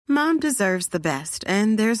Mom deserves the best,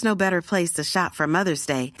 and there's no better place to shop for Mother's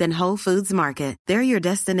Day than Whole Foods Market. They're your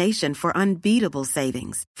destination for unbeatable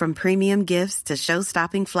savings, from premium gifts to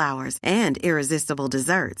show-stopping flowers and irresistible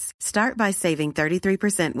desserts. Start by saving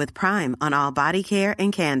 33% with Prime on all body care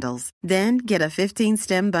and candles. Then get a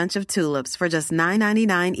 15-stem bunch of tulips for just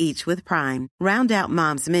 $9.99 each with Prime. Round out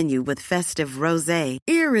Mom's menu with festive rosé,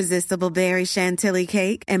 irresistible berry chantilly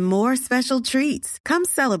cake, and more special treats. Come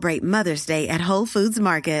celebrate Mother's Day at Whole Foods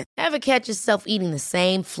Market. Ever catch yourself eating the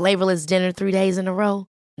same flavorless dinner 3 days in a row?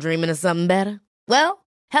 Dreaming of something better? Well,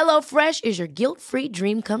 HelloFresh is your guilt-free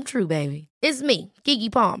dream come true, baby. It's me,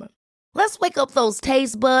 Keke Palmer. Let's wake up those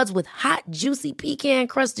taste buds with hot, juicy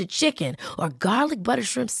pecan-crusted chicken or garlic butter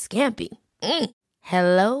shrimp scampi.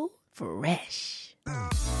 Hello Fresh.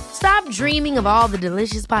 Stop dreaming of all the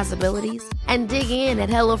delicious possibilities and dig in at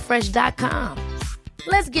HelloFresh.com.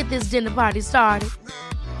 Let's get this dinner party started.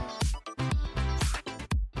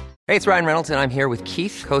 Hey, it's Ryan Reynolds, and I'm here with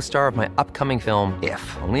Keith, co-star of my upcoming film, If,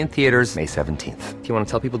 only in theaters May 17th. Do you want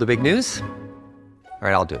to tell people the big news? All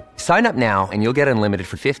right, I'll do it. Sign up now and you'll get unlimited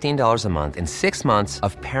for $15 a month and 6 months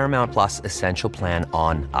of Paramount Plus Essential Plan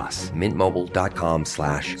on us.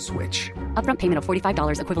 MintMobile.com/switch. Upfront payment of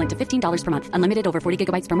 $45 equivalent to $15 per month. Unlimited over 40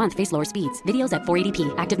 gigabytes per month. Face lower speeds. Videos at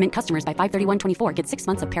 480p. Active Mint customers by 531.24 get 6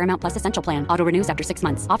 months of Paramount Plus Essential Plan. Auto renews after 6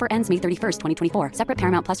 months. Offer ends May 31st, 2024. Separate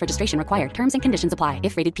Paramount Plus registration required. Terms and conditions apply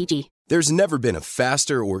if rated PG. There's never been a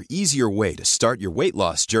faster or easier way to start your weight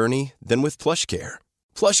loss journey than with PlushCare.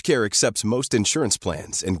 PlushCare accepts most insurance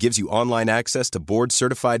plans and gives you online access to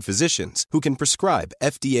board-certified physicians who can prescribe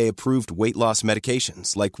FDA-approved weight loss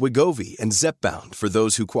medications like Wegovy and Zepbound for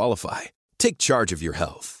those who qualify. Take charge of your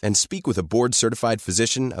health and speak with a board-certified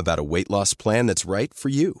physician about a weight loss plan that's right for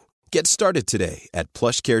you. Get started today at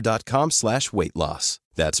plushcare.com/weight loss.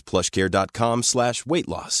 That's plushcare.com/weight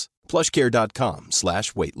loss.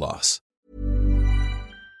 plushcare.com/weight loss.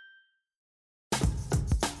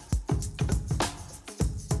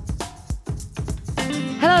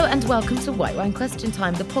 Hello and welcome to White Wine Question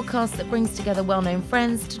Time, the podcast that brings together well-known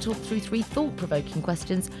friends to talk through 3 thought-provoking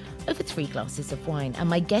questions over 3 glasses of wine. And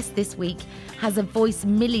my guest this week has a voice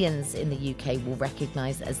millions in the UK will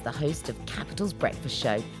recognise as the host of Capital's Breakfast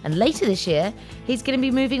Show. And later this year, he's going to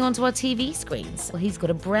be moving onto our TV screens. Well, he's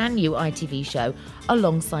got a brand new ITV show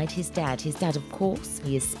alongside his dad. His dad, of course,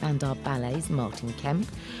 he is Spandau Ballet's Martin Kemp.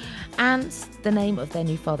 And the name of their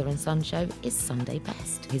new father and son show is Sunday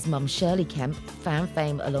Best. His mum, Shirley Kemp, found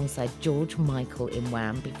fame alongside George Michael in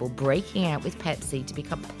Wham before breaking out with Pepsi to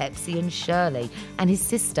become Pepsi and Shirley. And his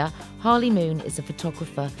sister, Harley Moon, is a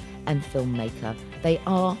photographer and filmmaker. They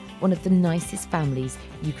are one of the nicest families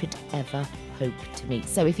you could ever hope to meet.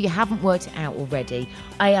 So if you haven't worked it out already,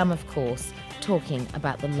 I am, of course, talking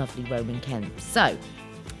about the lovely Roman Kemp. So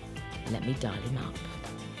let me dial him up.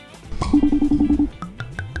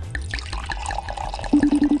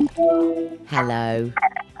 Hello.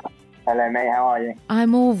 Hello, mate. How are you?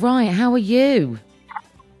 I'm all right. How are you?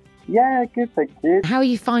 Yeah, good, thank you. How are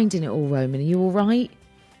you finding it all, Roman? Are you all right?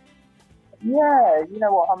 Yeah, you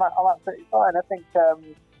know what? I'm absolutely fine. I think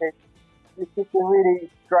it's just a really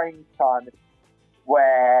strange time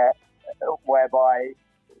whereby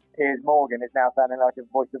Piers Morgan is now sounding like a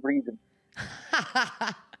voice of reason.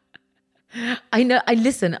 I know. I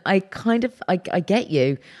listen. I get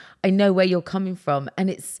you. I know where you're coming from, and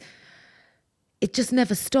it just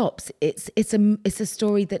never stops. It's a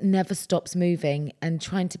story that never stops moving, and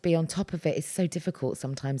trying to be on top of it is so difficult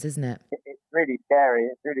sometimes, isn't it? It's really scary.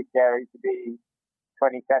 It's really scary to be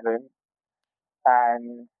 27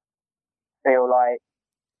 and feel like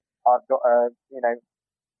I've got a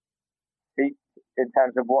speak in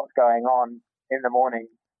terms of what's going on in the morning.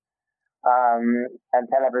 And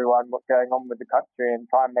tell everyone what's going on with the country and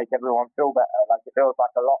try and make everyone feel better. Like, it feels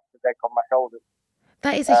like a lot to take on my shoulders.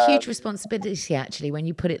 That is a huge responsibility, actually, when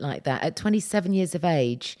you put it like that. At 27 years of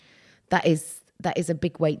age, that is a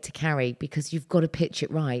big weight to carry, because you've got to pitch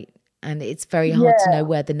it right. And it's very hard to know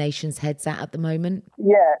where the nation's head's at the moment.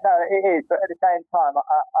 Yeah, no, it is. But at the same time,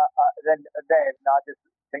 then I just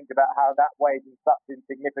think about how that weighs in such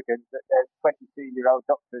insignificance that there's 22-year-old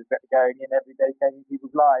doctors that are going in every day changing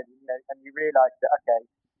people's lives, and you realise that, okay,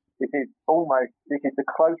 this is the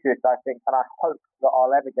closest, I think, and I hope that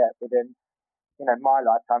I'll ever get within, my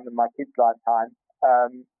lifetime and my kids' lifetime,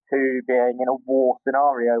 to being in a war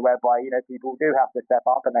scenario whereby, people do have to step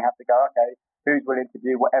up and they have to go, okay, who's willing to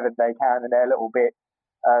do whatever they can in their little bit,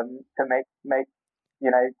 to make,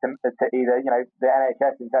 to either, the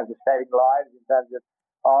NHS in terms of saving lives, in terms of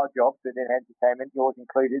our jobs within entertainment, yours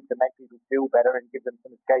included, to make people feel better and give them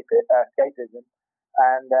some escapism.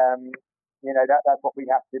 And that's what we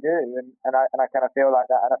have to do. And I kind of feel like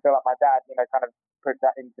that. And I feel like my dad, kind of put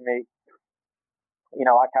that into me.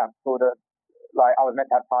 I cancelled like I was meant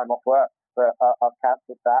to have time off work, but I've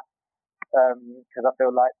cancelled that because I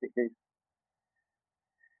feel like this is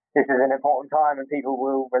an important time, and people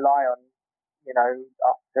will rely on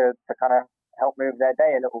us to kind of help move their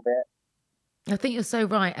day a little bit. I think you're so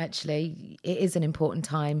right, actually. It is an important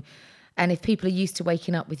time. And if people are used to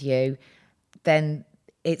waking up with you, then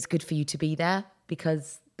it's good for you to be there,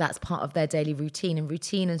 because that's part of their daily routine. And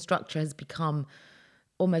routine and structure has become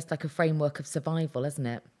almost like a framework of survival, hasn't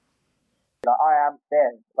it? I am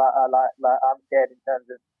scared. I'm scared in terms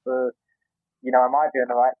of, am I doing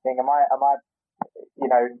the right thing? Am I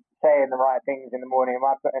saying the right things in the morning? Am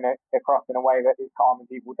I putting it across in a way that is calming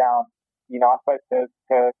people down? I spoke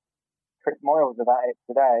to Chris Moyles about it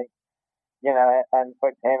today, and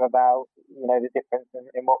spoke to him about, the difference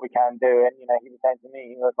in what we can do. And, he was saying to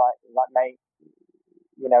me, he was like, mate,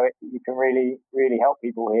 you can really, really help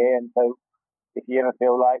people here. And so if you ever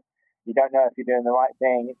feel like you don't know if you're doing the right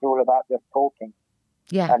thing, it's all about just talking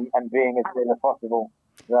and being as real as possible.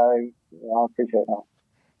 So I appreciate that.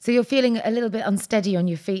 So you're feeling a little bit unsteady on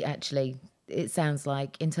your feet, actually, it sounds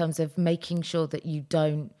like, in terms of making sure that you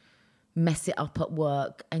don't mess it up at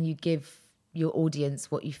work and you give your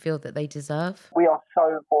audience what you feel that they deserve. We are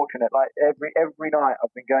so fortunate. Like every night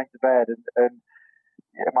I've been going to bed and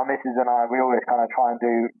my missus and I, we always kind of try and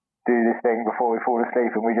do this thing before we fall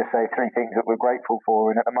asleep, and we just say 3 things that we're grateful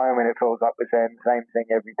for. And at the moment it feels like we're saying the same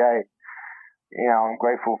thing every day. I'm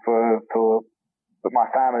grateful for my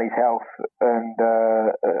family's health, and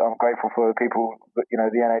I'm grateful for the people, the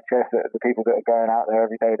NHS, the people that are going out there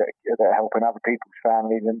every day that are helping other people's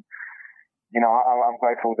families. And, I'm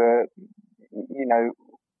grateful that,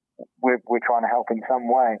 we're trying to help in some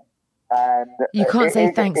way. And you can't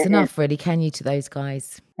say thanks enough, really, can you, to those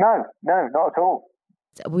guys? No, not at all.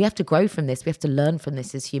 We have to grow from this. We have to learn from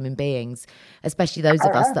this as human beings, especially those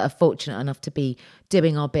of us that are fortunate enough to be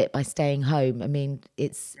doing our bit by staying home. I mean,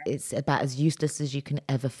 it's about as useless as you can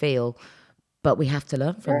ever feel, but we have to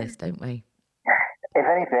learn from this, don't we? If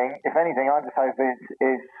anything, I just hope is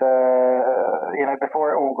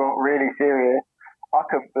before it all got really serious, I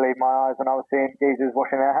couldn't believe my eyes when I was seeing geezers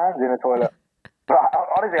washing their hands in the toilet. But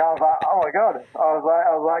honestly, I was like, oh my God. I was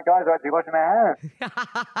like, guys are actually washing their hands.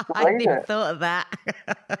 I hadn't even thought of that.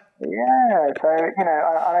 Yeah. So, and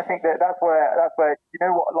I think that's where,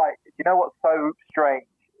 what's so strange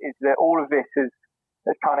is that all of this has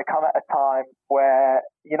kind of come at a time where,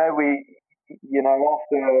 after,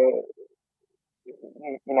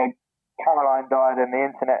 Caroline died and the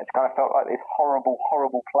internet kind of felt like this horrible,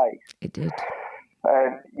 horrible place. It did.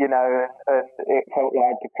 And, and it felt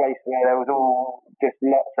like a place where there was all just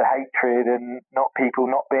lots of hatred and people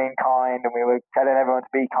not being kind, and we were telling everyone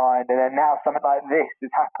to be kind. And then now something like this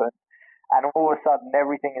has happened, and all of a sudden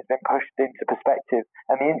everything has been pushed into perspective,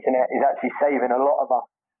 and the internet is actually saving a lot of us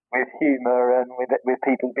with humour and with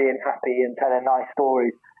people being happy and telling nice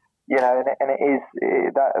stories. And it is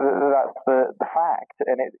that's the fact,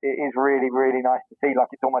 and it is really, really nice to see.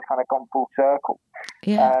 Like, it's almost kind of gone full circle.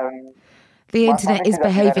 Yeah. The internet is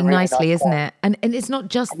behaving nicely, isn't it? And it's not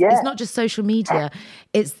just social media.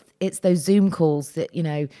 It's those Zoom calls that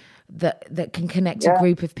that can connect a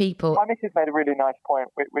group of people. My missus made a really nice point,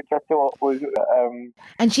 which I thought was.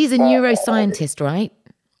 And she's a neuroscientist, right?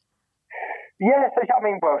 Yeah. So she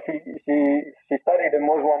studied and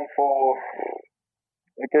was one for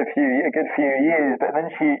a good few years, but then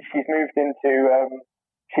she's moved into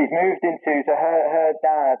so her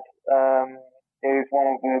dad is one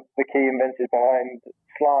of the key inventors behind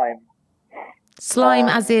slime. Slime,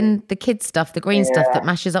 as in the kid stuff, the green stuff that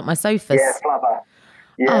mashes up my sofas. Yeah, flubber.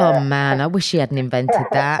 Yeah. Oh man, I wish he hadn't invented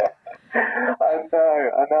that. I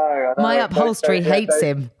know. My upholstery hates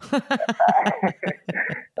him. I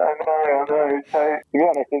know. So, to be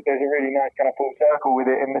honest, there's a really nice kind of full circle with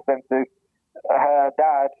it, in the sense of her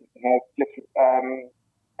dad has just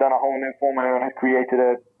done a whole new formula and has created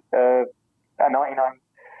a 99%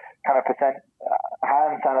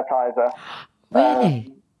 hand sanitizer.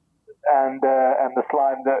 Really? And the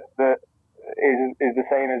slime that is the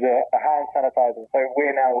same as a hand sanitizer. So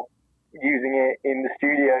we're now using it in the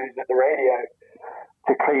studios at the radio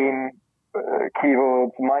to clean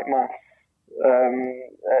keyboards, mic muffs,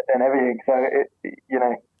 and everything. So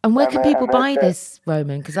And where can people buy this,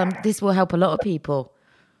 Roman? Because this will help a lot of people.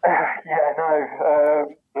 They're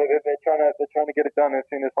trying to get it done as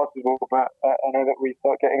soon as possible. But I know that we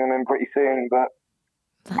start getting them in pretty soon. But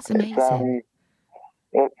that's amazing.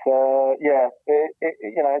 It's an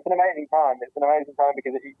amazing time. It's an amazing time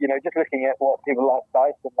because just looking at what people like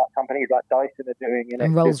Dyson, like companies like Dyson are doing,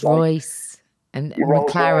 and Rolls-Royce. and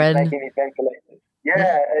Rolls Royce McLaren. making these ventilators.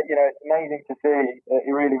 It's amazing to see.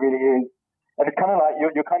 It really, really is. And it's kind of like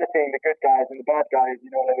you're kind of seeing the good guys and the bad guys in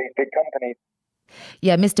all of these big companies.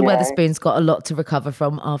 Yeah, Mr. Weatherspoon's got a lot to recover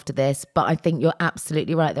from after this, but I think you're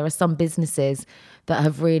absolutely right. There are some businesses that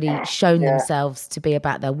have really shown themselves to be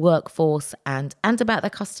about their workforce and about their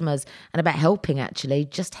customers and about helping, actually,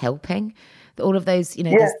 just helping. All of those,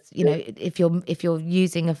 if you're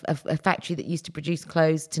using a factory that used to produce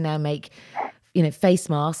clothes to now make, face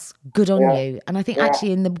masks, good on you. And I think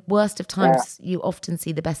actually in the worst of times, you often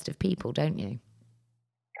see the best of people, don't you?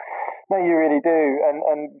 No, you really do.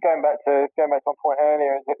 And going back to my point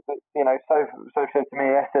earlier, is that Soph said to me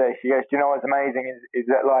yesterday, she goes, "Do you know what's amazing is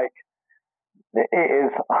that like it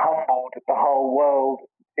is humbled the whole world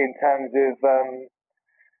in terms of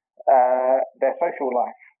their social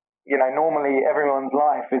life. Normally everyone's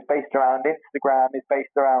life is based around Instagram, is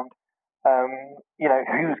based around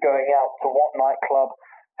who's going out to what nightclub,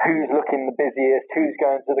 who's looking the busiest, who's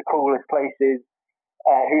going to the coolest places,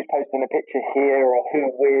 who's posting a picture here or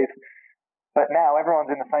who with." But now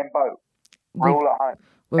everyone's in the same boat. We're all at home.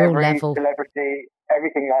 We're all Every level. celebrity,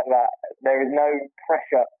 everything like that. There is no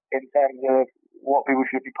pressure in terms of what people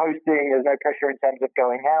should be posting. There's no pressure in terms of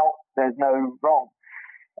going out. There's no wrong.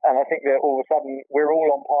 And I think that all of a sudden we're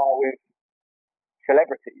all on par with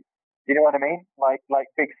celebrities. Do you know what I mean? Like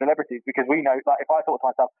big celebrities, because we know, like if I thought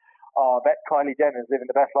to myself, I bet Kylie Jenner's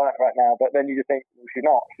living the best life right now, but then you just think, well, she's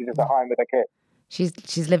not. She's just at home with her kids.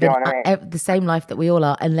 She's living the same life that we all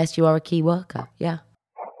are, unless you are a key worker. Yeah.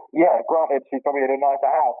 Yeah, granted, she's probably in a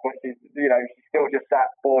nicer house, but she's still just sat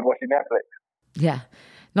bored watching Netflix. Yeah.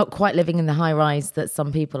 Not quite living in the high rise that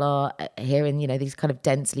some people are here in, these kind of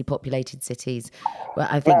densely populated cities. Where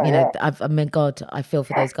I think, God, I feel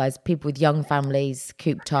for those guys, people with young families,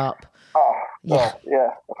 cooped up. Oh, yeah.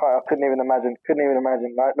 I couldn't even imagine.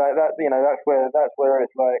 Like that, that's where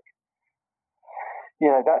it's like,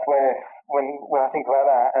 that's where, when I think about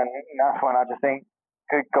that, and that's when I just think,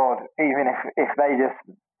 good God, even if they just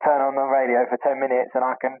turn on the radio for 10 minutes and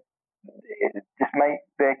I can just make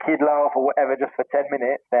their kid laugh or whatever just for 10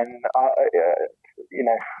 minutes, then,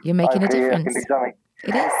 you're making a difference. I can do something.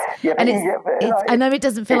 It is. Yeah, and I know it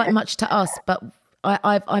doesn't feel like much to us, but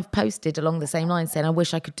I've posted along the same line saying, I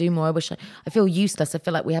wish I could do more. I feel useless. I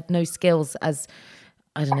feel like we have no skills as,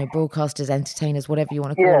 I don't know, broadcasters, entertainers, whatever you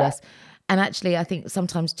want to call us. And actually, I think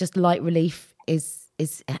sometimes just light relief has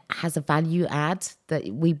a value add that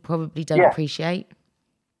we probably don't appreciate.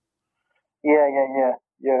 Yeah.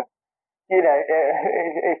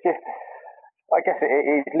 It's just, I guess it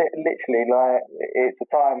is literally like, it's a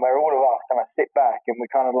time where all of us kind of sit back and we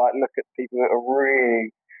kind of like look at people that are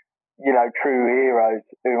really, true heroes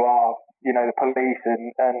who are, the police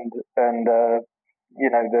and the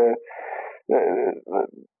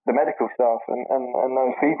medical staff and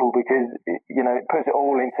those people, because it puts it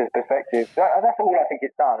all into perspective. That's all I think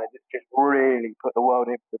it's done. It's just really put the world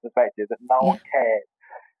into perspective, that no one cares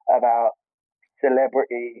about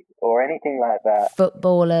celebrity or anything like that.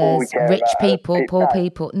 Footballers, rich people, poor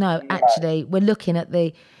people. No, actually, we're looking at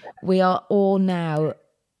we are all now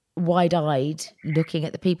wide-eyed looking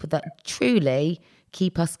at the people that truly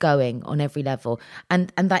keep us going on every level.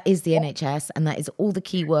 And that is the NHS, and that is all the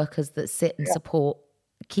key workers that sit and support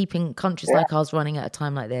keeping countries like ours running at a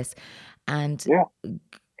time like this. And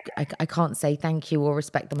I can't say thank you or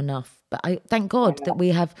respect them enough. But I thank God that we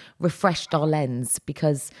have refreshed our lens,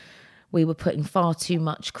 because we were putting far too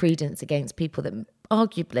much credence against people that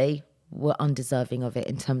arguably were undeserving of it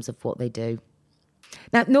in terms of what they do.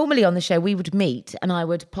 Now, normally on the show, we would meet and I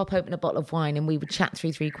would pop open a bottle of wine and we would chat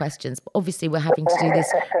through 3 questions. But obviously, we're having to do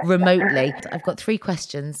this remotely. I've got 3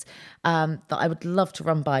 questions that I would love to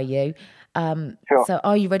run by you. Sure. So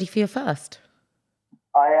are you ready for your first?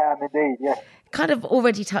 I am indeed, yes. Kind of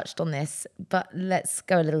already touched on this, but let's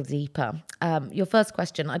go a little deeper. Your first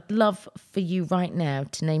question, I'd love for you right now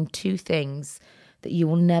to name 2 things that you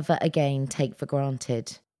will never again take for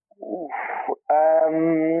granted.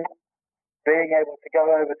 Being able to go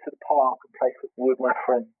over to the park and play football with my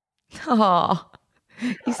friends. Oh,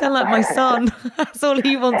 you sound like my son. That's all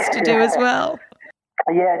he wants to do as well.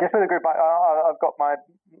 Yeah, just with a group. I've got I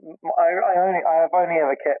have only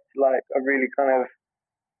ever kept like a really kind of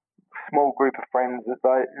small group of friends that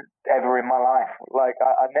like ever in my life. Like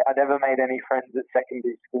I never made any friends at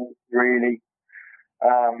secondary school really.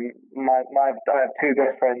 I have 2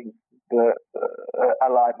 best friends that are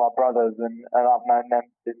like my brothers, and I've known them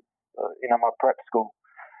since my prep school.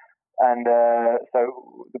 And so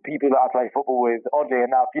the people that I play football with, oddly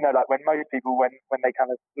enough, like when most people, when they kind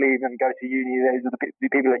of leave and go to uni, those are the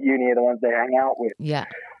people at uni are the ones they hang out with. Yeah.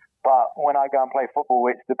 But when I go and play football,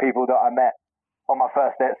 it's the people that I met on my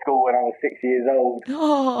first day at school when I was 6 years old,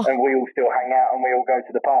 and we all still hang out and we all go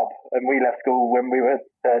to the pub, and we left school when we were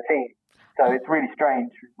 13. So it's really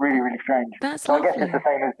strange, really, really strange. That's so lovely. I guess it's the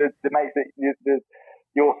same as the mates that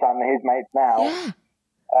your son and his mates now. Yeah.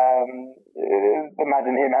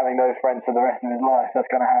 Imagine him having those friends for the rest of his life. That's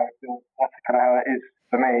kind of how it is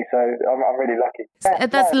for me. So I'm really lucky.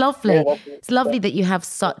 That's lovely. Yeah, it's lovely that you have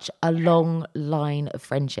such a long line of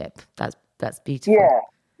friendship. That's beautiful.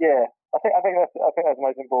 Yeah. I think that's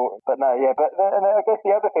most important. But no, yeah. But and I guess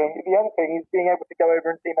the other thing is being able to go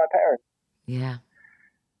over and see my parents. Yeah.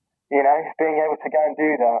 Being able to go and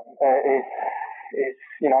do that is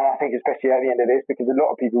I think especially at the end of this, because a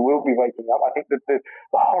lot of people will be waking up. I think that the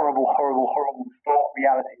horrible stark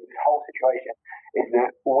reality of this whole situation is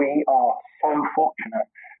that we are so fortunate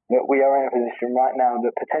that we are in a position right now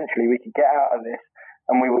that potentially we could get out of this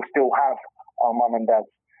and we will still have our mum and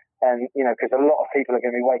dads. And, because a lot of people are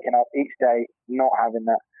going to be waking up each day not having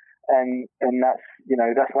that. And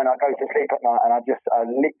that's when I go to sleep at night and I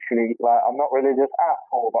literally, I'm not religious at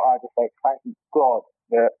all, but I just say, thank you, God,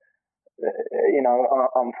 that,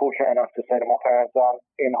 I'm fortunate enough to say that my parents aren't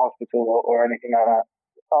in hospital or anything like that.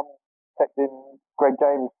 I'm texting Greg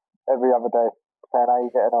James every other day saying, how are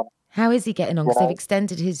you getting on? How is he getting on? Because they've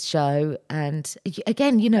extended his show. And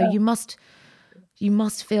again, you must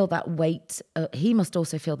feel that weight. He must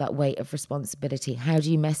also feel that weight of responsibility. How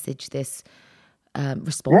do you message this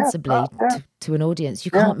responsibly to an audience?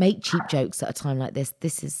 You can't make cheap jokes at a time like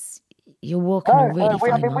this. You're walking a really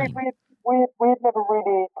fine line. We had never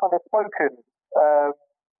really kind of spoken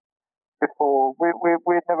before.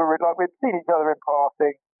 We'd never really, we'd seen each other in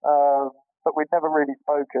passing, but we'd never really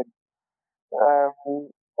spoken.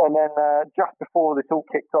 And then just before this all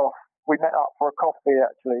kicked off, we met up for a coffee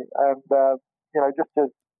actually, and just to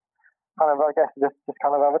kind of, I guess, just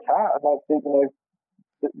kind of have a chat and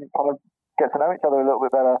kind of get to know each other a little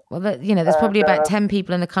bit better. Well, there's probably about 10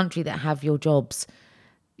 people in the country that have your jobs.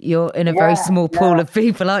 You're in a very small pool of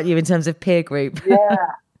people, aren't you, in terms of peer group?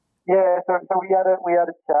 Yeah. So we had a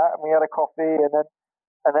chat and we had a coffee, and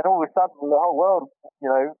then all of a sudden the whole world,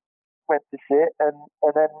 went to shit, and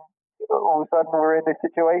then all of a sudden we're in this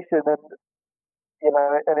situation, and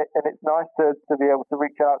and it's nice to be able to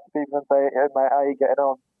reach out to people and say, hey, mate, how are you getting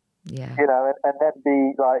on? Yeah. And then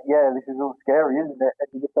be like, yeah, this is all scary, isn't it? And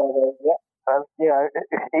you just go, yeah. And,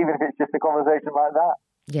 even if it's just a conversation like that.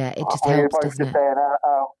 Yeah, it just helps, doesn't just it? saying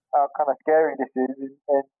how kind of scary this is,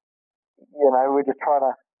 and we're just trying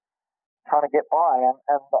to get by, and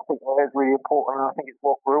I think it's really important, and I think it's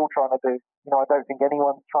what we're all trying to do. I don't think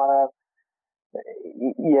anyone's trying to,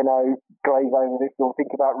 glaze over this or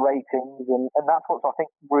think about ratings, and that's what's, I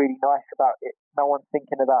think, really nice about it. No one's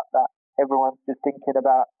thinking about that. Everyone's just thinking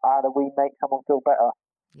about how do we make someone feel better.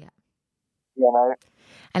 Yeah.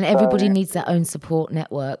 And everybody needs their own support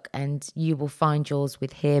network, and you will find yours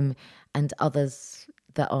with him and others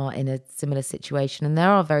that are in a similar situation. And there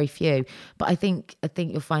are very few, but I think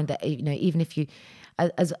you'll find that, even if you,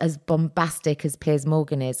 as bombastic as Piers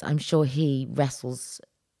Morgan is, I'm sure he wrestles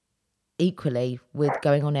equally with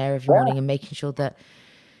going on air every morning and making sure that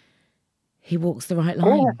he walks the right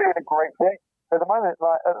line. He's doing a great thing. At the moment,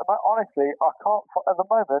 honestly, I can't, at the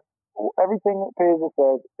moment, everything that Piers has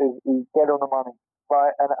said is dead on the money,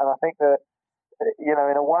 right? And I think that, in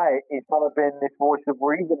a way, it's kind of been this voice of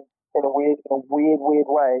reason in a weird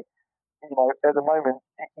way. At the moment,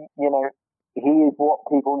 he is what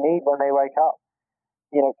people need when they wake up.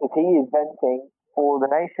 Because he is venting for the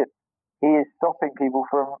nation. He is stopping people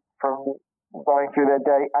from going through their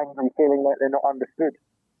day angry, feeling like they're not understood.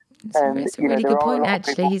 It's a really good point,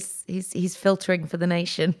 actually. He's filtering for the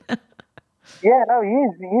nation. Yeah, no, he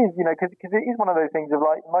is, because it is one of those things of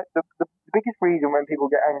the biggest reason when people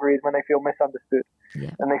get angry is when they feel misunderstood,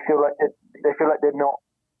 and they feel like they're not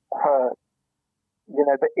heard.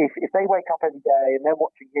 But if they wake up every day and they're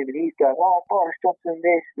watching him and he's going, well, Boris Johnson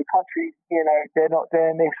this, the country, they're not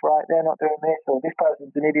doing this right, they're not doing this, or this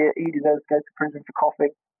person's an idiot, he deserves to go to prison for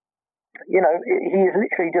coughing. He is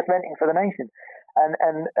literally just venting for the nation,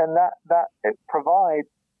 and that it provides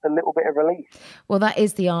a little bit of relief. Well, that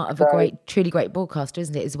is the art of a truly great broadcaster,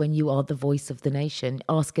 isn't it? Is when you are the voice of the nation,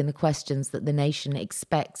 asking the questions that the nation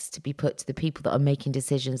expects to be put to the people that are making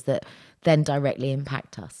decisions that then directly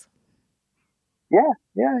impact us. Yeah.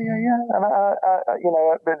 And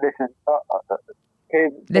but listen,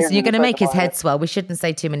 you're going to make his head swell. We shouldn't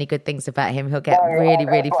say too many good things about him. He'll get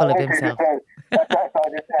really full of himself. That's what I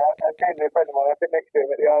just said. I came to a friend of mine. I sit next to him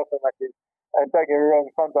at the Arsenal matches. And don't get me wrong,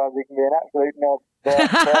 sometimes he can be an absolute knob.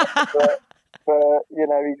 But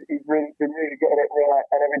he's really been really getting it right.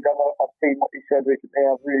 And every time I've seen what he said recently,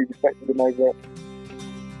 I've really respected him over it.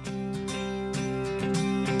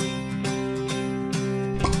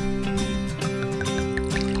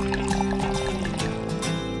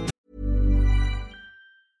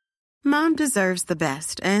 Mom deserves the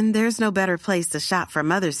best, and there's no better place to shop for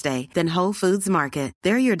Mother's Day than Whole Foods Market.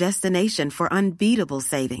 They're your destination for unbeatable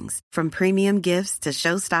savings, from premium gifts to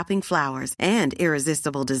show-stopping flowers and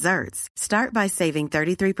irresistible desserts. Start by saving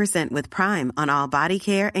 33% with Prime on all body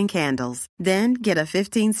care and candles. Then get a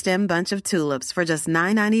 15-stem bunch of tulips for just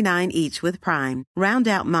 $9.99 each with Prime. Round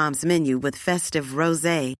out Mom's menu with festive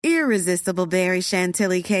rosé, irresistible berry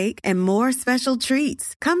chantilly cake, and more special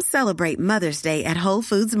treats. Come celebrate Mother's Day at Whole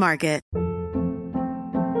Foods Market.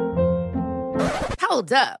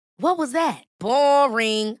 Hold up. What was that?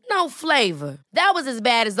 Boring. No flavor. That was as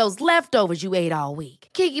bad as those leftovers you ate all week.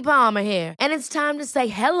 Keke Palmer here, and it's time to say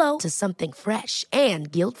hello to something fresh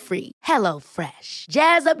and guilt-free. Hello Fresh.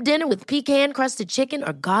 Jazz up dinner with pecan-crusted chicken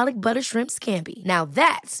or garlic butter shrimp scampi. Now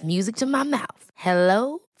that's music to my mouth.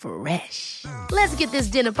 Hello Fresh. Let's get this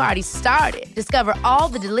dinner party started. Discover all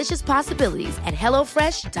the delicious possibilities at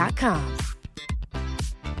HelloFresh.com.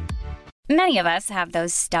 Many of us have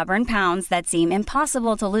those stubborn pounds that seem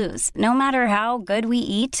impossible to lose, no matter how good we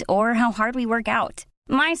eat or how hard we work out.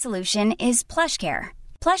 My solution is PlushCare.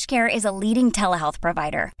 PlushCare is a leading telehealth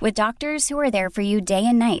provider with doctors who are there for you day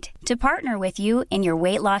and night to partner with you in your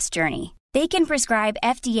weight loss journey. They can prescribe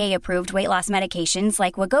FDA-approved weight loss medications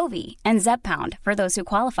like Wegovy and Zepbound for those who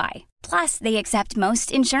qualify. Plus, they accept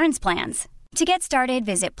most insurance plans. To get started,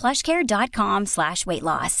 visit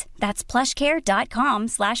plushcare.com/weightloss. That's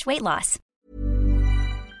plushcare.com/weightloss.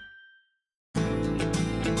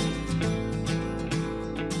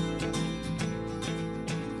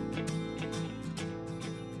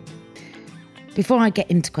 Before I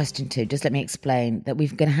get into question 2, just let me explain that we're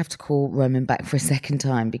going to have to call Roman back for a second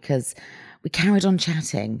time because we carried on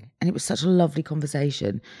chatting and it was such a lovely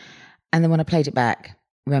conversation. And then when I played it back,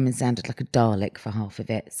 Roman sounded like a Dalek for half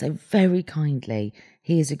of it. So very kindly,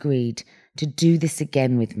 he has agreed to do this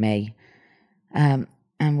again with me. And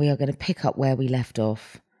we are going to pick up where we left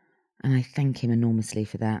off. And I thank him enormously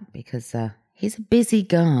for that because he's a busy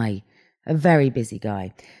guy, a very busy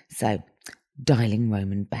guy. So dialing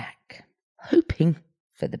Roman back, hoping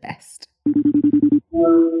for the best.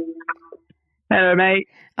 Hello, mate.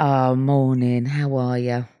 Oh, morning. How are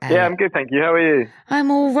you? Yeah, I'm good, thank you. How are you?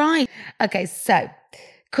 I'm all right. Okay, so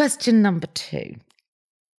question number 2.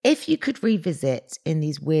 If you could revisit in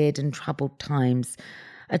these weird and troubled times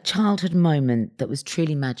a childhood moment that was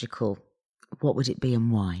truly magical, what would it be and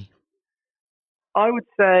why? I would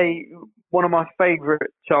say one of my favourite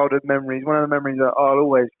childhood memories, one of the memories that I'll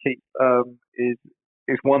always keep,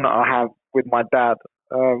 is one that I have with my dad.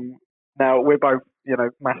 Now, we're both,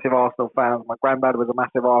 massive Arsenal fans. My granddad was a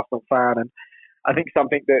massive Arsenal fan, and I think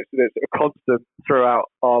something that's a constant throughout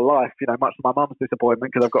our life, much to my mum's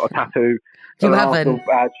disappointment, because I've got a tattoo of an Arsenal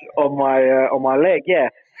badge on my leg, yeah.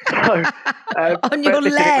 So, on your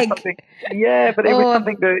leg? Yeah, but it was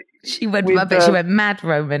something that... She went mad,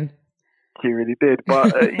 Roman. She really did.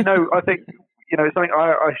 But, I think, it's something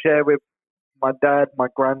I share with my dad, my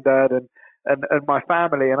granddad, and my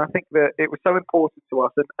family. And I think that it was so important to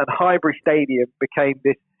us. And Highbury Stadium became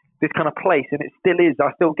this kind of place, and it still is.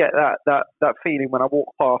 I still get that feeling when I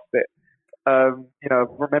walk past it.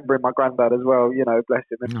 Remembering my granddad as well, bless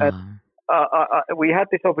him. And we had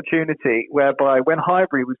this opportunity whereby when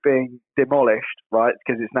Highbury was being demolished, right,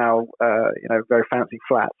 because it's now, very fancy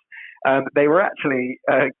flats, they were actually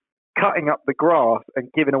cutting up the grass and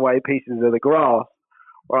giving away pieces of the grass,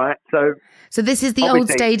 right? So this is the old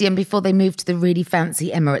stadium before they moved to the really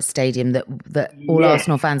fancy Emirates Stadium that all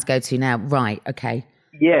Arsenal fans go to now, right? Okay.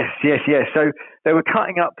 Yes. So they were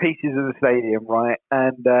cutting up pieces of the stadium, right?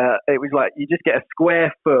 And it was like you just get a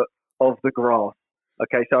square foot of the grass.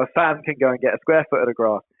 Okay, so a fan can go and get a square foot of the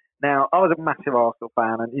grass. Now, I was a massive Arsenal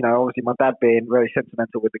fan, and, obviously my dad being very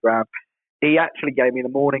sentimental with the ground, he actually gave me the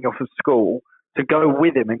morning off of school to go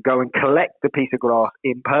with him and go and collect the piece of grass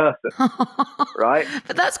in person, right?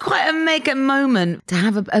 But that's quite a mega moment to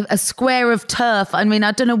have a square of turf. I mean,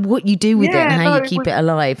 I don't know what you do with it and how you keep it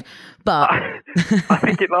alive, but I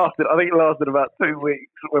think it lasted about 2 weeks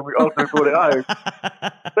after we brought it home.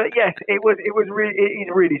 But yes, it was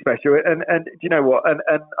really special. And do you know what? And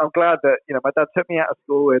I'm glad that my dad took me out of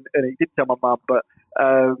school and he didn't tell my mum, but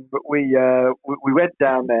we went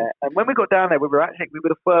down there. And when we got down there, we were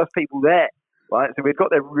the first people there. Right, so we'd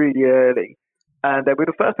got there really early, and we were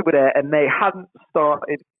the first people there, and they hadn't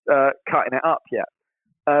started cutting it up yet.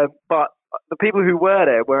 But the people who were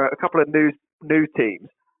there were a couple of news teams.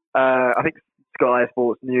 I think Sky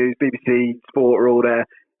Sports News, BBC Sport were all there,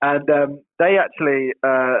 and they actually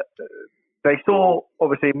they saw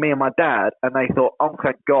obviously me and my dad, and they thought, "Oh,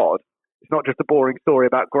 thank God, it's not just a boring story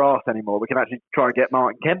about grass anymore. We can actually try and get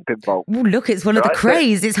Martin Kemp involved. Well, look, it's one of the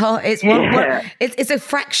craze. It's hard. It's it's a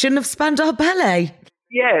fraction of Spandau Ballet.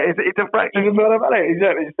 Yeah, it's a fraction of Spandau Ballet,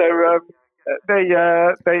 exactly. So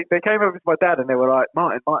they came over to my dad and they were like,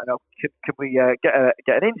 Martin, can we get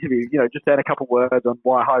an interview? You know, just saying a couple words on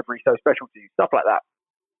why Highbury's so special to you, stuff like that.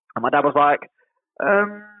 And my dad was like,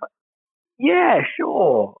 yeah,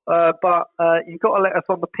 sure, but you've got to let us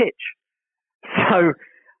on the pitch. So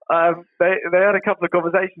they had a couple of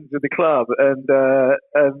conversations with the club, and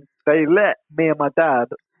they let me and my dad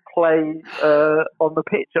play on the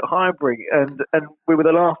pitch at Highbury, and we were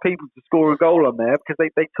the last people to score a goal on there because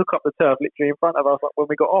they took up the turf literally in front of us when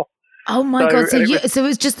we got off. Oh my God! So it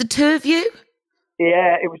was just the two of you?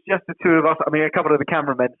 Yeah, it was just the two of us. I mean, a couple of the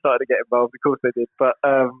cameramen started to get involved. Of course they did, but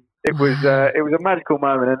it was a magical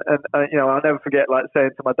moment, and you know, I'll never forget like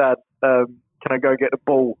saying to my dad, "Can I go get the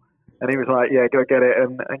ball?" And he was like, "Yeah, go get it,"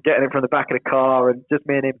 and getting it from the back of the car, and just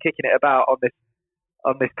me and him kicking it about on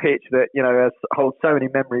this pitch that, you know, holds so many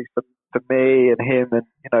memories for me and him and,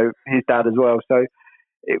 you know, his dad as well. So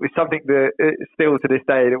it was something that still to this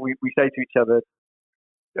day that we say to each other,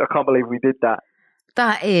 I can't believe we did that.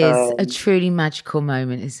 That is a truly magical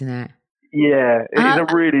moment, isn't it? Yeah,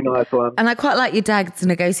 it's a really nice one. And I quite like your dad's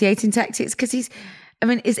negotiating tactics because is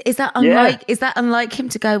that unlike him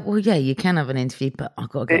to go, well, yeah, you can have an interview, but I've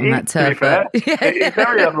got to get on that turf. It's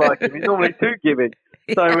very unlike him. He's normally too giving.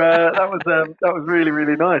 So that was really,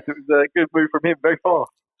 really nice. It was a good move from him, very fast.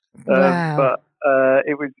 Wow. But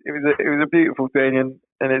it was a beautiful thing, and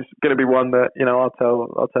it's going to be one that, you know, I'll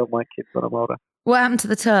tell my kids when I'm older. What happened to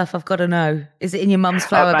the turf? I've got to know. Is it in your mum's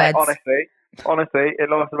flower beds? Honestly, it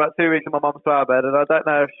lasted about 2 weeks in my mum's flower bed, and I don't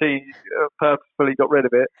know if she purposefully got rid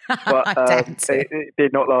of it, but it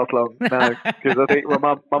did not last long. No, because I think my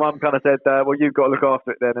mum kind of said, "Well, you've got to look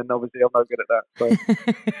after it then," and obviously I'm no good at that.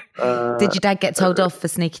 So, did your dad get told off for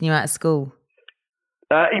sneaking you out of school?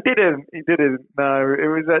 He didn't. No, it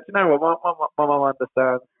was. You know what? My mum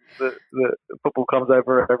understands that football comes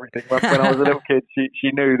over everything. When I was a little kid,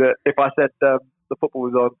 she knew that if I said the football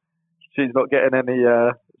was on, she's not getting any.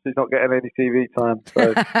 She's not getting any TV time,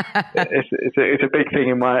 so it's a big thing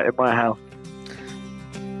in my house.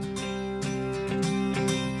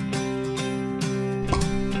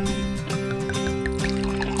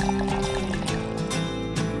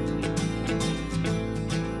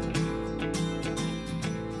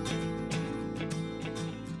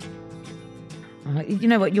 You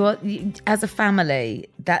know what? You as a family,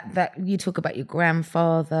 that you talk about your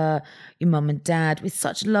grandfather, your mum and dad with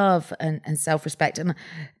such love and self-respect, and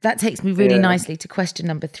that takes me really nicely to question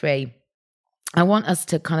number 3. I want us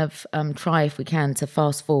to kind of try, if we can, to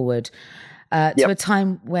fast forward to a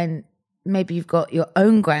time when maybe you've got your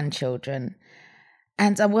own grandchildren,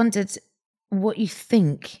 and I wondered what you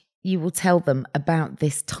think you will tell them about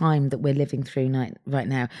this time that we're living through right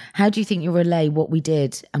now. How do you think you'll relay what we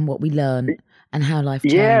did and what we learned? And how life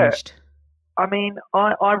changed. Yeah, I mean,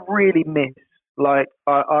 I really miss, I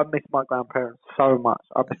miss my grandparents so much.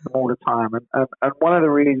 I miss them all the time. And one of the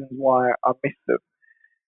reasons why I miss them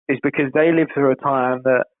is because they lived through a time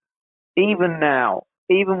that even now,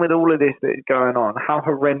 even with all of this that is going on, how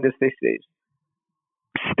horrendous this is,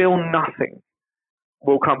 still nothing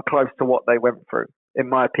will come close to what they went through, in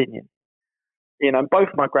my opinion. You know, both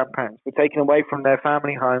my grandparents were taken away from their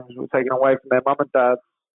family homes, were taken away from their mum and dad,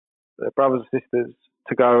 their brothers and sisters,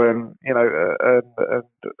 to go and, you know, and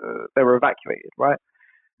they were evacuated, right?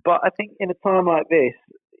 But I think in a time like this,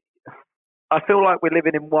 I feel like we're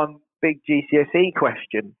living in one big GCSE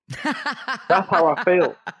question. That's how I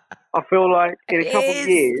feel. I feel like in a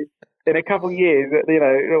couple of years, you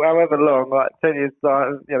know, however long, like 10 years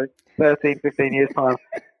time, you know, 13, 15 years time,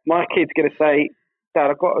 my kid's going to say, Dad,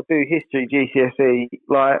 I've got to do history GCSE.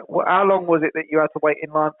 Like, how long was it that you had to wait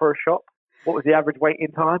in line for a shop? What was the average waiting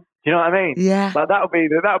time? Do you know what I mean? Yeah. Like that'll be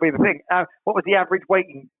the thing. What was the average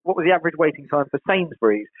waiting time for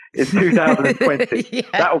Sainsbury's in 2020? Yeah.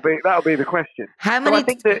 That'll be the question. How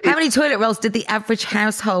many toilet rolls did the average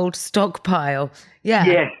household stockpile? Yeah.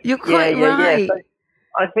 Yes. You're quite right. Yeah. So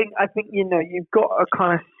I think you know, you've got to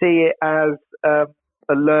kind of see it as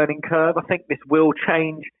a learning curve. I think this will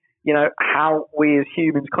change, you know, how we as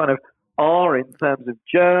humans kind of are in terms of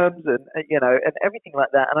germs and, you know, and everything like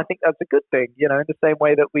that. And I think that's a good thing, you know, in the same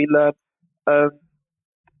way that we learn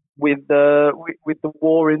with the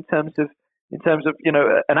war in terms of, you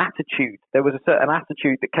know, an attitude. There was a certain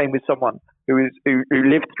attitude that came with someone who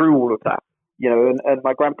lived through all of that, you know, and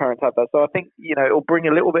my grandparents had that. So I think, you know, it'll bring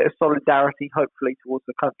a little bit of solidarity, hopefully, towards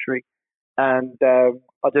the country. And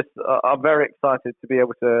I'm very excited to be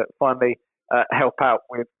able to finally help out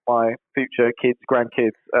with my future kids,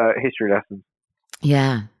 grandkids' history lessons.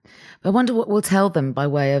 Yeah. I wonder what we'll tell them by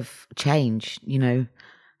way of change,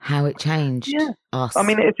 how it changed us. I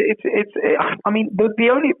mean, the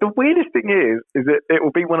weirdest thing is that it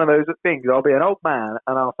will be one of those things. I'll be an old man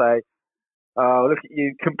and I'll say, "Oh, look at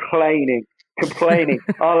you complaining.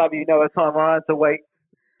 I'll have you know a time I had to wait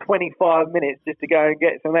 25 minutes just to go and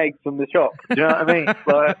get some eggs from the shop." Do you know what I mean?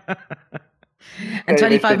 And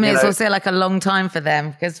 25 minutes will seem like a long time for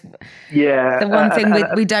them, because the one thing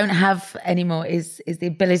we don't have anymore is the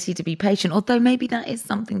ability to be patient, although maybe that is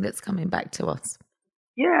something that's coming back to us.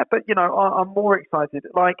 Yeah, but, I'm more excited.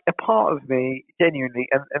 Like, a part of me, genuinely,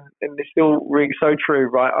 and it's still really so true,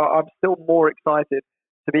 right? I'm still more excited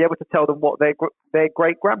to be able to tell them what their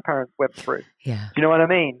great-grandparents went through. Yeah. Do you know what I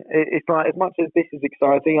mean? It's like, as much as this is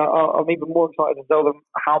exciting, I'm even more excited to tell them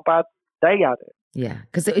how bad they had it. Yeah,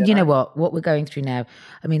 because you know what we're going through now.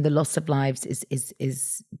 I mean, the loss of lives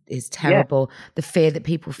is terrible. Yeah. The fear that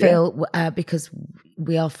people feel because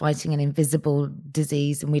we are fighting an invisible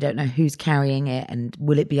disease and we don't know who's carrying it, and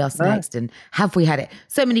will it be us next, and have we had it?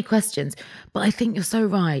 So many questions. But I think you're so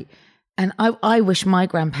right, and I wish my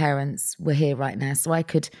grandparents were here right now so I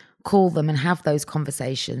could call them and have those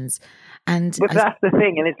conversations. But that's the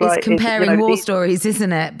thing, and it's comparing war stories,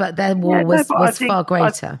 isn't it? But their war was far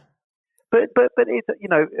greater. But it's,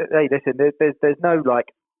 hey, listen, there's no,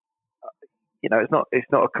 like, it's not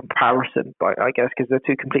a comparison, but I guess, because they're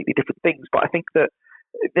two completely different things. But I think that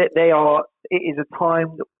it is a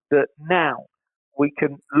time that now we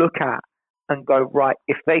can look at and go, right,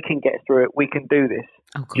 if they can get through it, we can do this.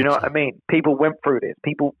 Oh, do you know what I mean? People went through this.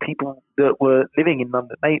 People that were living in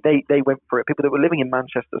London, they went through it. People that were living in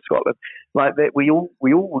Manchester, Scotland, like we all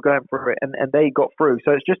were going through it, and they got through.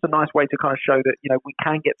 So it's just a nice way to kind of show that we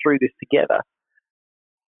can get through this together.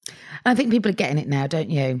 I think people are getting it now, don't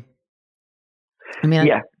you? I mean,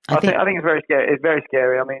 I think it's very scary. It's very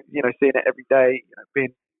scary. I mean, seeing it every day,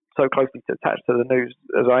 being so closely attached to the news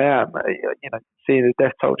as I am, seeing the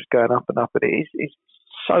death toll just going up and up, and it's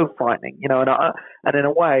so frightening, and in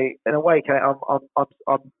a way, Kate,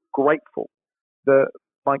 I'm grateful that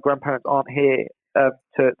my grandparents aren't here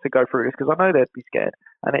to go through this, because I know they'd be scared,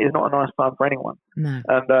 and it is not a nice time for anyone. No.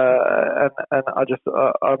 And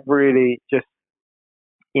I'm really just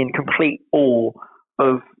in complete awe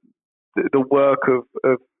of the work of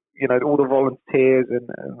all the volunteers and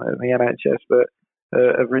the NHS that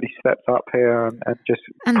have really stepped up here and just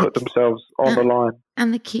put themselves on the line.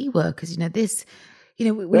 And the key workers,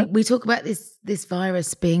 we talk about this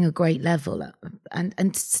virus being a great level,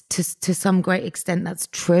 and to some great extent that's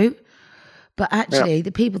true. But actually,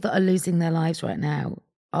 the people that are losing their lives right now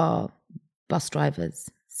are bus drivers,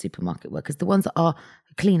 supermarket workers, the ones that are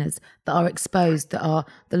cleaners, that are exposed, that are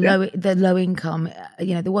the low income,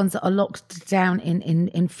 the ones that are locked down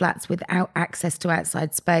in flats without access to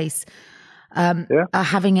outside space. Are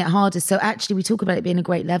having it harder. So actually, we talk about it being a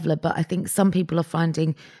great leveler, but I think some people are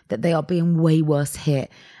finding that they are being way worse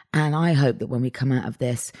hit. And I hope that when we come out of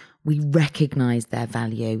this, we recognise their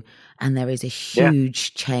value, and there is a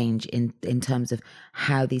huge change in terms of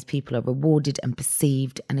how these people are rewarded and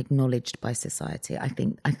perceived and acknowledged by society. I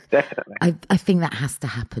think definitely. I think that has to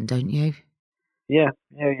happen, don't you? Yeah.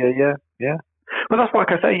 Well, that's why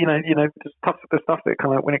I say, the stuff that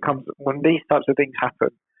kind of when these types of things happen,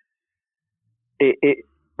 it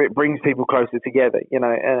brings people closer together,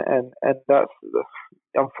 and that's,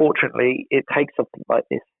 unfortunately, it takes something like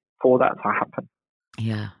this for that to happen.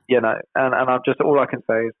 Yeah. And I'm just, all I can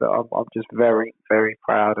say is that I'm just very, very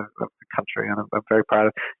proud of the country, and I'm very proud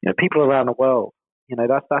of, people around the world.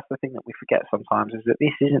 That's the thing that we forget sometimes, is that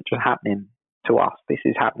this isn't just happening to us. This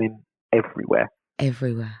is happening everywhere.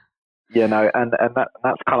 Everywhere. And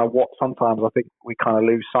that's kind of what sometimes I think we kind of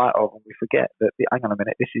lose sight of, and we forget that, hang on a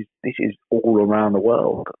minute, this is all around the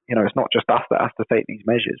world. It's not just us that has to take these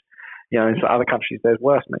measures. In other countries, there's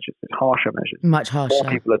worse measures, there's harsher measures. Much harsher.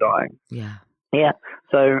 More people are dying. Yeah. Yeah.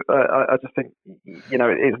 So I just think,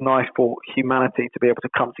 it's nice for humanity to be able to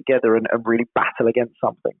come together and really battle against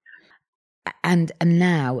something. And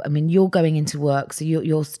now, I mean, you're going into work, so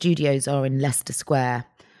your studios are in Leicester Square.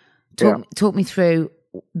 Talk me through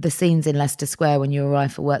the scenes in Leicester Square when you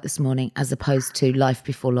arrived for work this morning, as opposed to life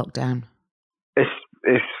before lockdown. I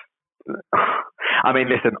mean,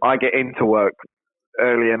 listen, I get into work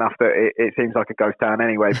early enough that it seems like a ghost town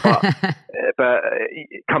anyway, but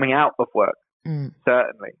coming out of work,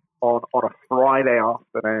 certainly on a Friday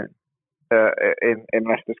afternoon in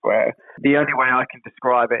Leicester Square, the only way I can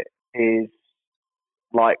describe it is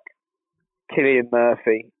like Cillian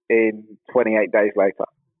Murphy in 28 Days Later.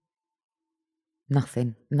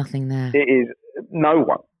 Nothing there. It is no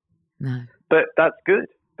one. No. but that's good.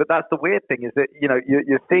 But that's the weird thing is that, you know,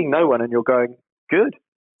 you're seeing no one and you're going, good.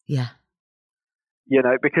 Yeah. You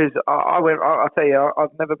know, because I'll tell you, I've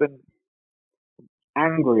never been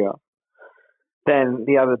angrier than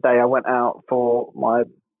the other day. I went out for my,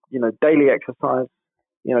 you know, daily exercise,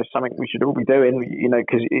 you know, something we should all be doing, you know,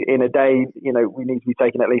 because in a day, you know, we need to be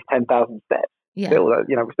taking at least 10,000 steps. Yeah. Still,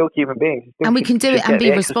 you know, we're still human beings. And we can do it and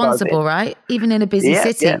be responsible, right? Even in a busy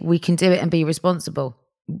city, we can do it and be responsible.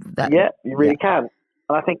 You really can.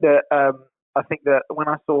 And I think that when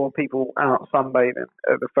I saw people out sunbathing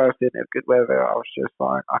at the first day of good weather, I was just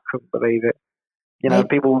like, I couldn't believe it. You know,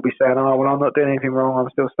 people will be saying, "Oh, well, I'm not doing anything wrong. I'm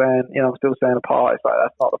still staying apart." It's like,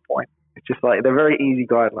 that's not the point. It's just like, they're very easy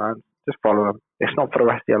guidelines. Just follow them. It's not for the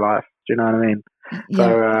rest of your life. Do you know what I mean?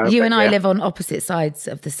 Yeah. You and I live on opposite sides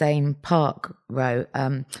of the same park, Ro.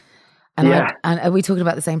 And are we talking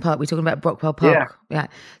about the same park? We're talking about Brockwell Park. Yeah.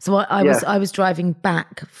 So I was driving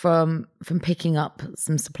back from picking up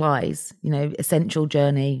some supplies, you know, essential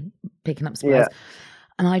journey, picking up supplies. Yeah.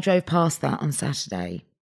 And I drove past that on Saturday,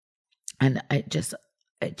 and it just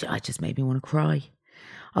made me want to cry.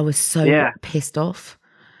 I was so pissed off.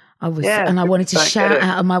 I wanted to shout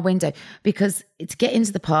out of my window, because to get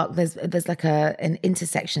into the park, there's like an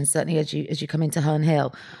intersection, certainly as you come into Herne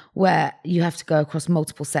Hill, where you have to go across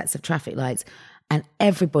multiple sets of traffic lights, and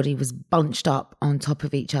everybody was bunched up on top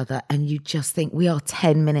of each other, and you just think, we are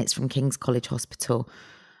 10 minutes from King's College Hospital.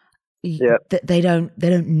 Yeah. They don't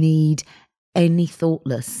need any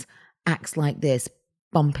thoughtless acts like this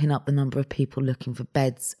bumping up the number of people looking for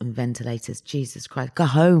beds and ventilators. Jesus Christ, go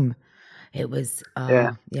home. It was,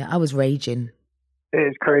 I was raging. It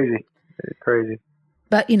is crazy. It's crazy.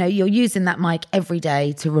 But, you know, you're using that mic every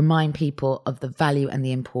day to remind people of the value and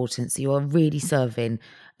the importance. You are really serving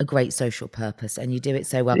a great social purpose, and you do it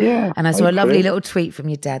so well. Yeah, and I saw a lovely little tweet from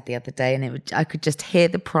your dad the other day, and I could just hear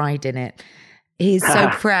the pride in it. He's so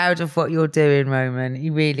proud of what you're doing, Roman. He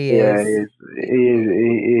really is. Yeah,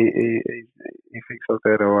 he thinks I'm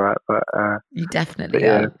doing all right, but you definitely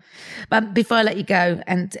are. But before I let you go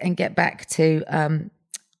and get back to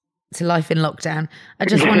life in lockdown, I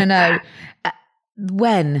just want to know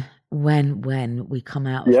when we come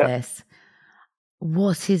out of this,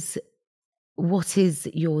 what is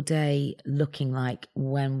your day looking like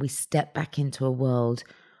when we step back into a world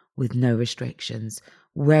with no restrictions?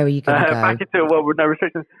 Where are you going to go? Back into a world with no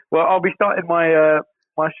restrictions. Well, I'll be starting my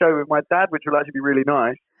show with my dad, which will actually be really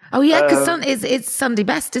nice. Oh yeah, because it's Sunday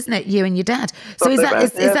best, isn't it? You and your dad. So is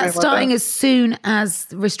that starting as soon as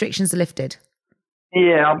restrictions are lifted?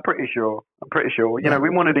 Yeah, I'm pretty sure. You know, we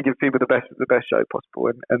wanted to give people the best show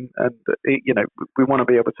possible, and you know, we want to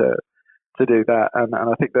be able to do that, and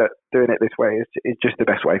I think that doing it this way is just the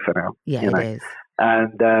best way for now. Yeah, you know? It is.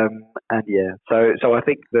 And yeah, so I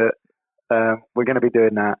think that we're going to be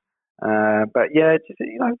doing that. But yeah, just,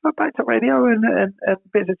 you know, back to radio and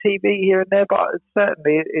bits of TV here and there. But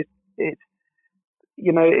certainly, it's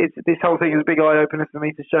you know, it's this whole thing is a big eye opener for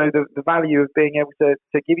me to show the value of being able to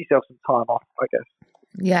give yourself some time off, I guess.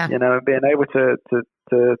 Yeah. You know, and being able to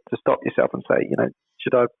stop yourself and say, you know,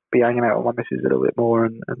 should I be hanging out with my missus a little bit more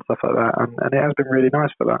and stuff like that? And it has been really nice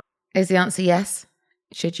for that. Is the answer yes?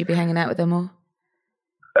 Should you be hanging out with her more?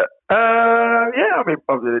 Yeah, I mean,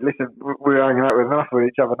 listen, we're hanging out with enough with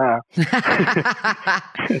each other now.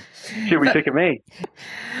 Should be sick of me.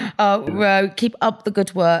 Oh, Ro, keep up the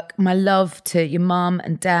good work. My love to your mum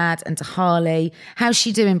and dad and to Harley. How's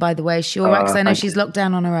she doing, by the way? Is she all right? Because I know she's locked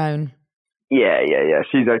down on her own. Yeah.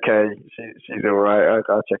 She's okay. She's all right.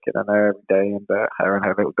 I check in on her every day, and her and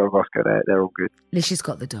her little dog Oscar, they're all good. At least she's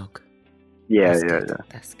got the dog. Yeah.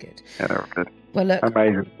 That's good. Yeah, they're all good. Well, look.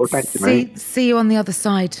 Amazing. Well, thank you, mate. See you on the other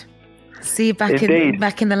side. See you back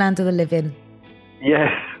in the land of the living.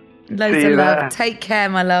 Yes. Loads of love. Take care,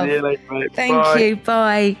 my love. See you later, mate. Thank you.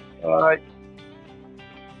 Bye. Bye.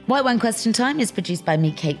 White Wine Question Time is produced by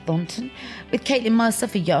me, Kate Thornton, with Caitlin Mercer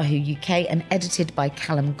for Yahoo UK and edited by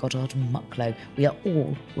Callum Goddard Mucklow. We are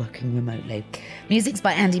all working remotely. Music's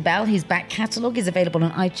by Andy Bell, whose back catalogue is available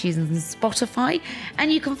on iTunes and Spotify.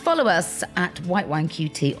 And you can follow us at White Wine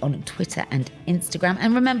QT on Twitter and Instagram.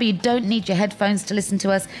 And remember, you don't need your headphones to listen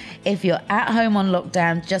to us. If you're at home on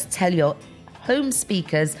lockdown, just tell your home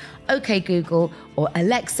speakers, OK Google or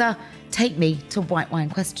Alexa, take me to White Wine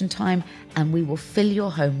Question Time, and we will fill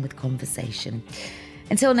your home with conversation.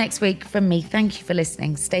 Until next week, from me, thank you for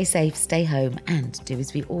listening. Stay safe, stay home, and do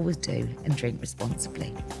as we always do and drink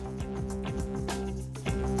responsibly.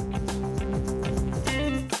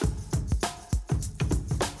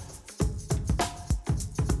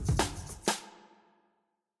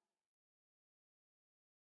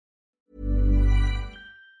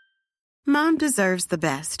 Mom deserves the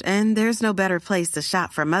best, and there's no better place to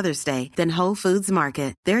shop for Mother's Day than Whole Foods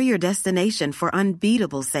Market. They're your destination for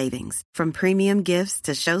unbeatable savings, from premium gifts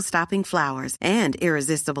to show-stopping flowers and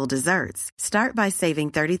irresistible desserts. Start by saving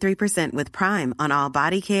 33% with Prime on all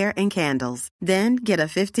body care and candles. Then get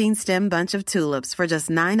a 15-stem bunch of tulips for just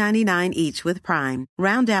 $9.99 each with Prime.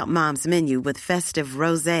 Round out Mom's menu with festive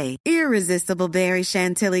rosé, irresistible berry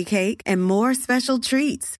chantilly cake, and more special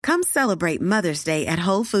treats. Come celebrate Mother's Day at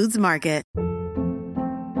Whole Foods Market.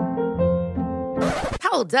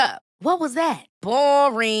 Hold up. What was that?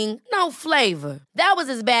 Boring. No flavor. That was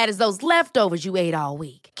as bad as those leftovers you ate all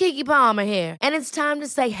week. Keke Palmer here, and it's time to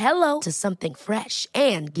say hello to something fresh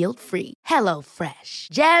and guilt-free. Hello Fresh.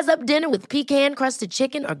 Jazz up dinner with pecan-crusted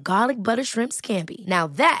chicken or garlic butter shrimp scampi. Now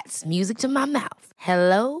that's music to my mouth.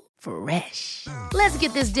 Hello Fresh. Let's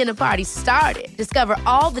get this dinner party started. Discover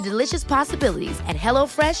all the delicious possibilities at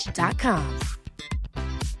HelloFresh.com.